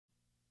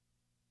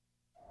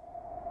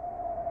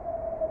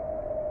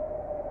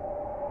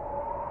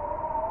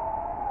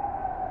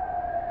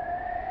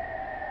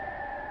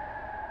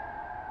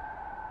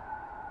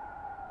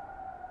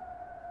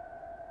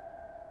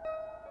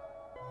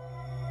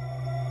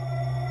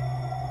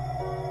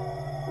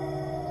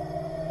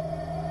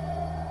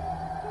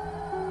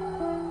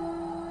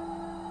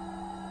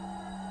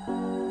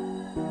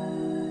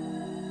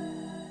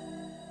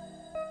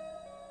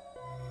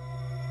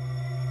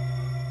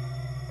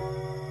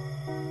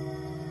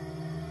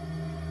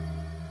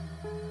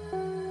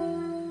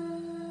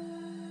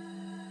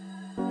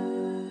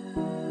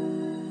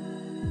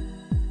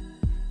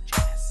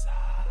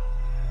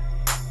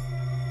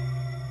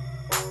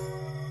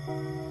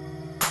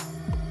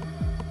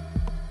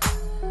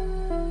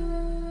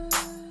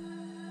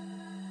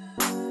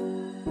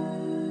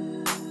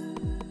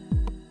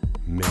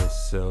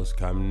Missiles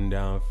come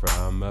down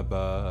from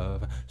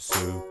above,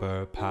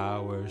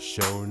 superpowers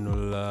show no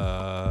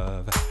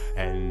love,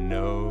 and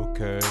no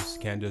curse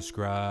can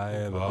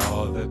describe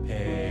all the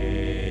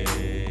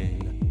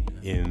pain.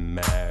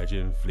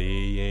 Imagine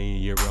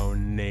fleeing your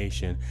own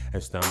nation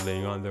and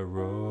stumbling on the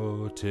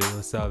road to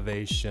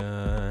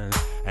salvation,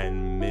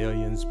 and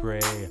millions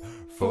pray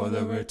for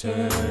the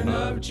return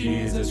of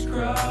Jesus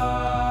Christ.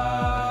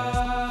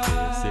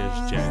 This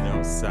is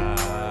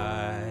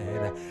genocide.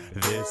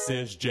 This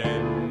is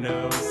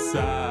genocide.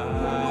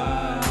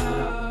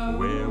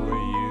 Where were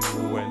you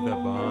when the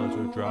bombs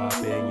were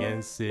dropping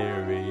in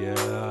Syria?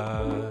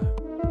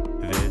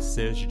 This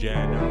is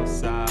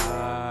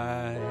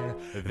genocide.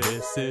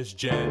 This is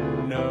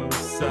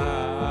genocide.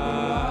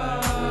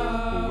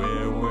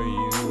 Where were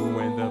you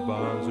when the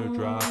bombs were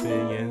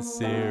dropping in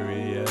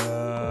Syria?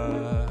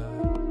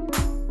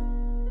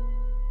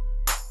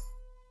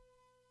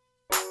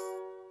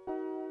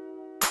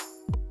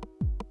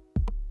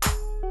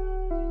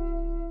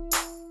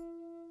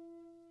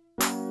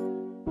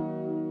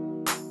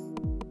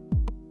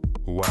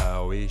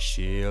 While we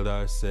shield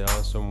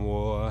ourselves from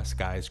war,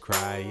 skies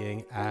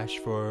crying ash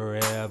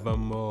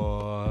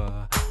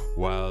forevermore,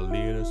 while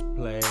leaders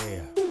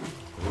play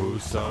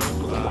whose songs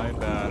fly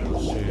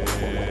battleship,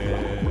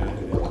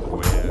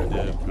 where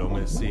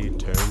diplomacy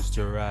turns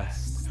to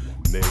rust,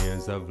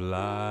 millions of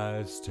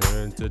lives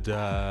turn to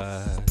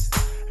dust,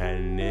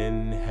 and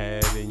in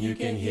heaven you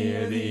can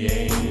hear the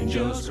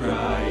angels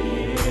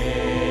crying.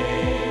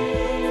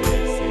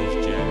 This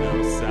is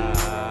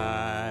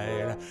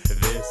genocide.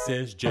 This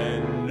is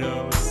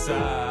genocide.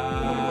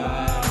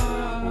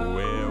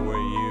 Where were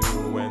you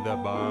when the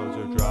bombs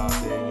were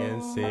dropping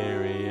in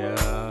Syria?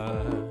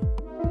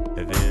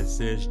 This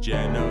is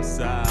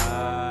genocide.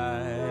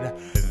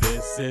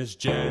 This is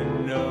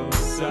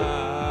genocide.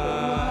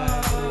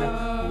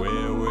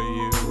 Where were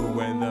you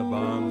when the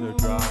bombs were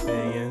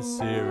dropping in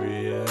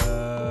Syria?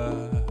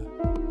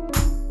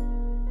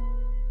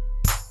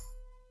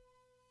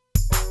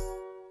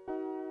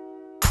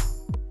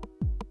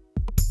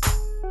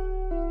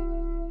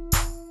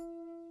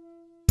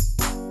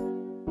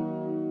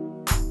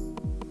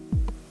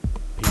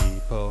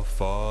 People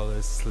fall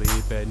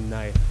asleep at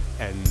night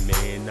and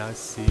may not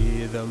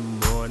see the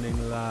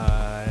morning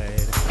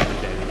light.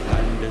 Then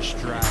thunder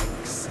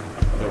strikes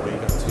the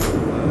wake up to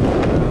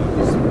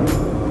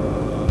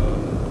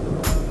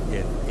a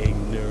If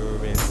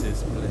ignorance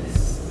is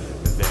bliss,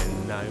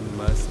 then I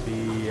must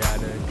be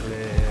at a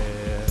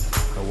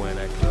cliff. When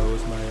I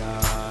close my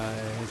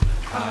eyes,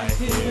 I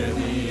hear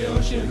the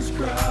oceans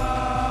cry.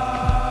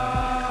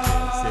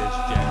 This is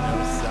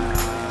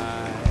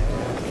genocide.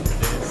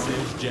 This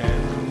is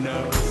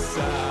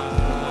genocide.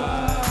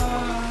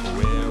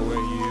 Where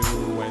were you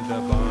when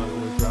the bombs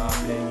were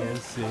dropping in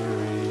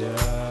Syria?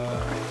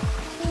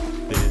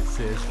 This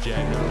is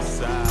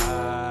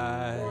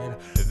genocide.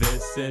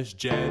 This is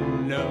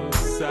genocide.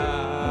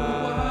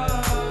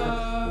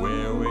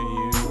 Where were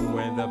you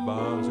when the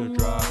bombs were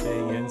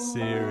dropping in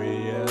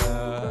Syria?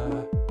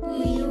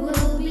 We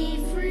will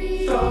be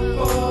free. Stop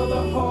all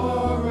the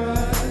horror.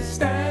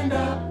 Stand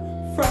up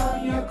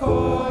from your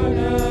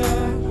corner.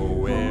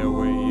 Where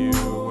were you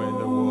when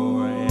the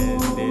war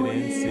ended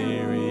in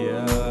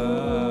Syria?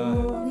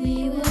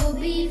 We will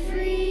be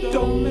free.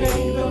 Don't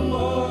make them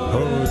more.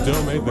 Oh,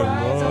 don't make them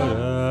more.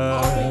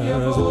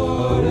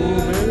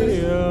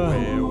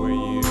 Where were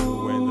you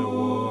when the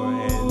war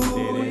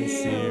ended in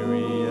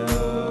Syria?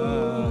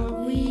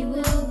 We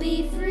will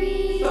be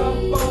free. Stop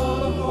all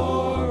the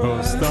horror.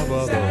 Oh, stop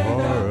all the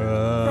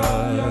horror.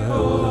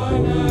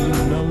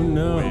 No,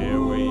 no. Where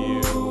were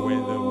you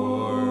when the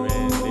war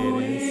ended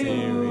in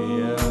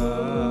Syria?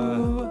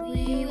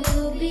 We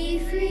will be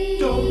free.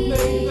 Don't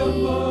make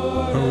them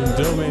more. Oh,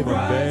 don't make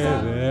them, baby.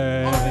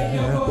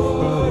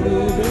 Oh,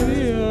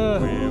 baby.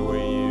 Where were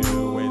you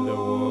when the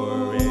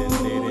war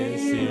ended in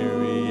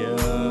Syria?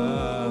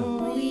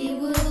 We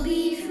will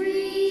be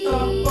free.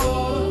 Stop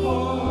all the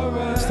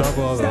horror. Stop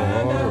all the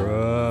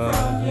horror.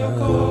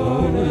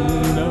 Oh,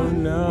 no,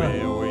 no.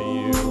 Where were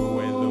you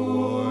when the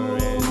war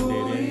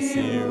ended in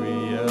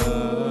Syria?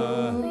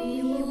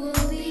 We will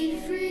be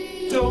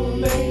free. Don't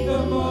make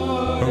them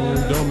more. Oh,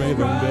 don't make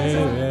them,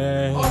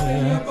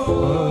 baby.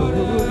 Oh,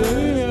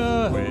 baby.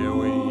 Where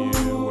were you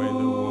when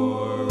the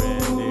war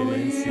ended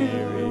in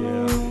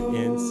Syria?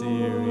 In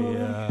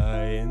Syria,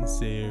 in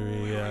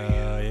Syria,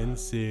 in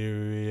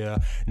Syria,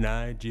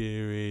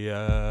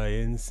 Nigeria,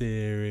 in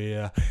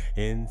Syria,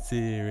 in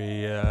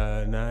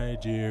Syria,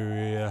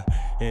 Nigeria,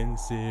 in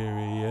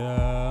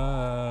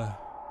Syria.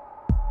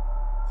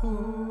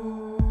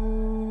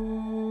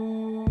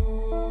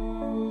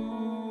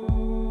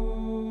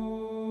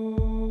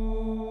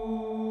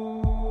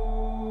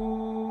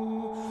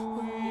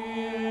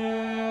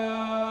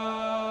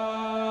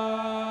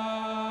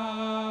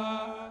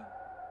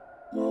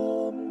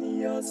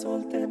 Omnia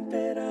sol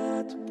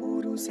temperat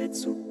purus et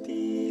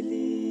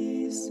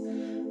subtilis,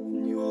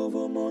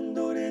 nuovo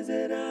mondo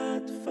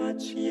reserat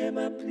faciem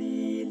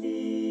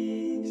aprilis.